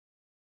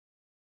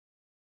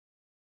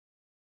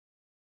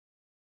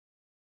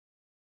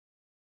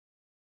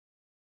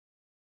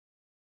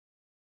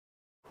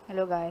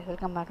Hello guys,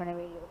 welcome back to another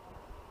video.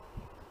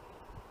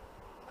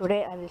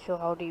 Today I will show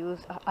how to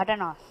use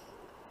Aternos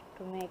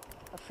to make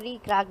a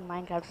free cracked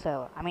Minecraft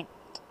server. I mean,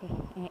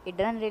 it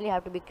doesn't really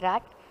have to be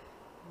cracked,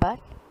 but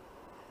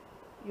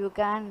you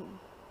can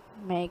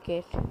make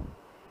it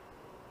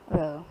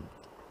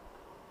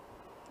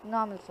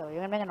normal server. You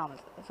can make a normal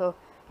server. So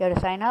you have to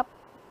sign up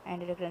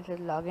and your credentials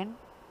login.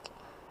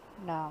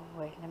 Now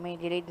wait, let me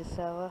delete this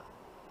server.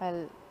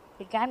 Well,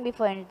 it can be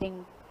for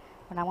anything,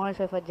 but I'm going to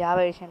show for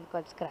Java edition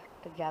because it's cracked.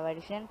 The Java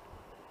edition.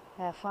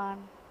 Have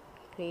fun,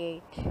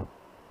 create.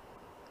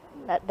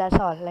 That's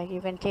all. Like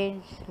you can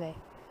change like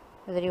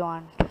whether you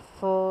want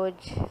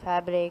forge,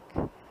 fabric,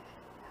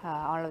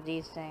 all of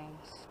these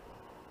things,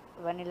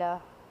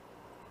 vanilla,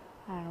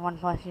 and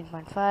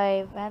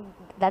 1.16.5, and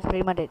that's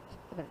pretty much it.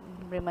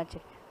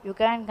 You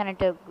can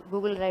connect a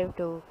Google Drive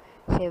to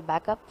save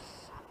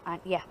backups,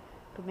 and yeah,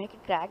 to make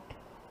it cracked,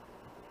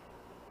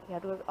 you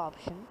have to go to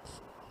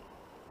options.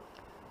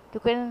 You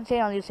can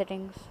change all these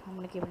settings. I'm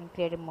gonna keep it in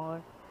creative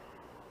mode.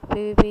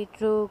 PvP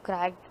true,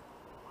 cracked,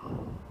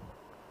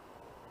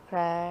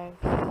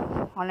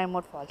 online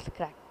mode false,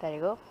 cracked. There you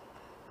go.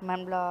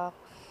 Man blocks,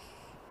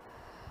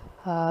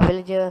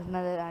 villagers,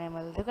 another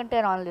animals. You can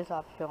turn all this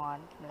off if you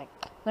want. Like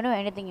you can do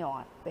anything you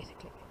want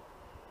basically.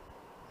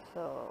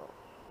 So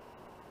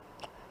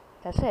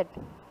that's it.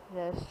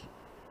 Just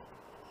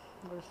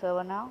go to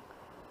server now.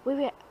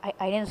 Wait,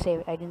 I didn't save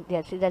it. I didn't.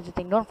 Yeah, see, that's the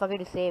thing. Don't forget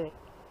to save it.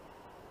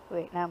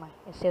 Wait, never mind.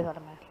 It saves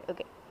automatically.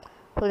 Okay.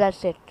 So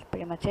that's it.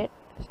 Pretty much it.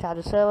 Start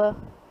the server,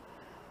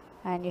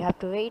 and you have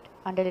to wait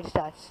until it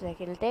starts.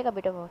 Like it'll take a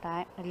bit of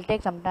time. It'll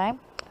take some time,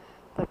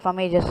 but for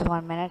me just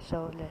 1 minute.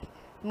 So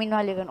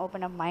meanwhile, you can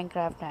open up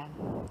Minecraft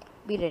and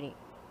be ready.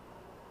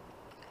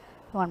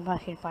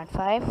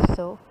 1.16.5.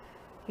 So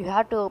you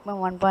have to open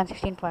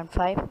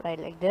 1.16.5 right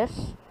like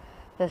this.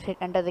 Just hit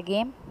enter the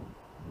game,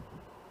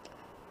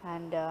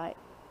 and by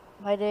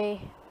the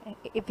way,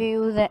 if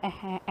you use an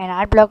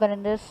ad blocker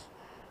in this,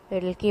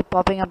 it will keep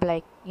popping up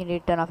like you need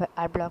to turn off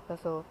ad blocker.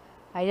 So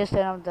I just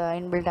turn off the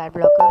inbuilt ad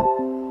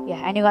blocker.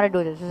 Yeah, and you gotta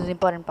do this. This is the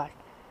important part.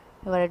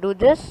 You gotta do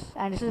this,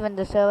 and this is when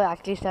the server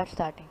actually starts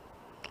starting.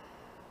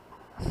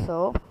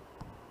 So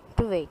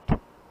to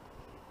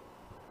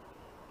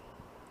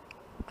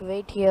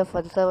wait here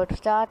for the server to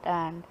start,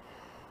 and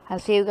I'll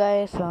see you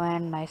guys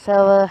when my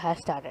server has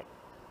started.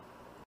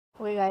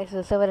 Okay guys,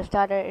 the server has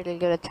started. It will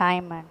give a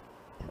time and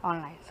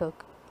online. So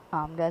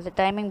there's a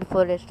timing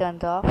before it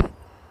turns off.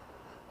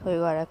 So you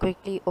gotta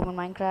quickly open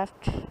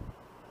Minecraft.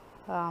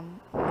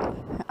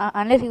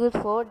 Unless you use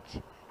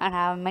Forge and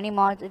have many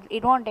mods,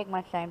 it won't take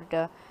much time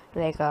to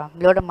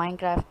load a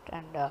Minecraft,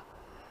 and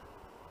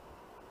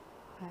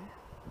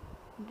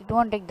it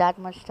won't take that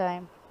much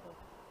time.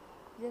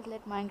 Just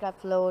let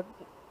Minecraft load,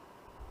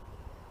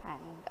 and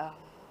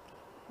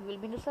you will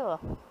be in the server.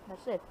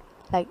 That's it.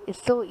 Like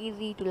it's so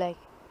easy to like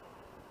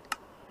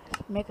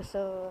make a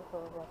server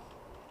for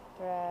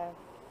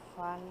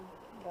fun.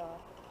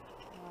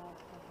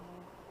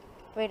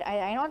 Wait,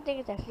 I don't think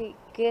it's actually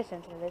case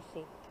sensitive. Let's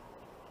see.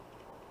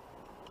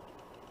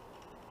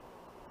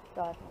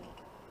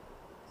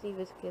 See if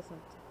it's case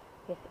sensitive.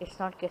 Yes, it's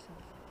not case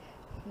sensitive.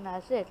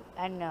 That's it.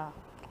 And the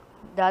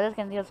others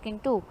can see your skin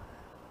too.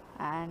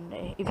 And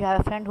if you have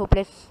a friend who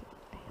plays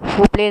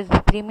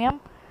premium,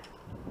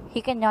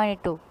 he can join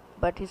it too.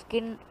 But his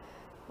skin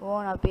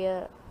won't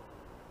appear.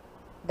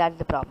 That's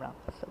the problem.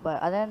 So,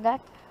 but other than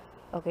that,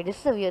 okay, this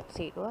is a weird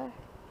seat. What?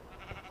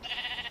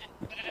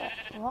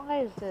 What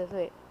is this?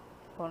 Wait.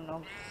 Oh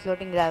no,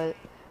 floating gravel.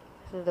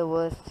 This is the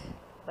worst.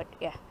 But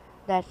yeah,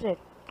 that's it.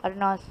 I don't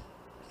know, it's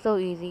so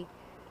easy.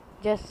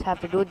 Just have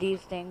to do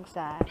these things,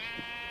 and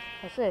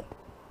that's it.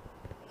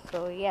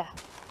 So yeah,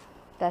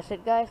 that's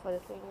it guys for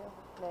this video.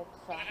 Let's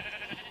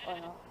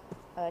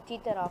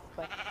cheat that off,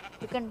 but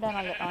you can turn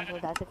all that on. So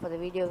that's it for the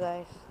video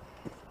guys.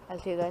 I'll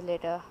see you guys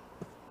later.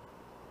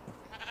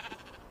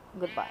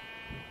 Goodbye.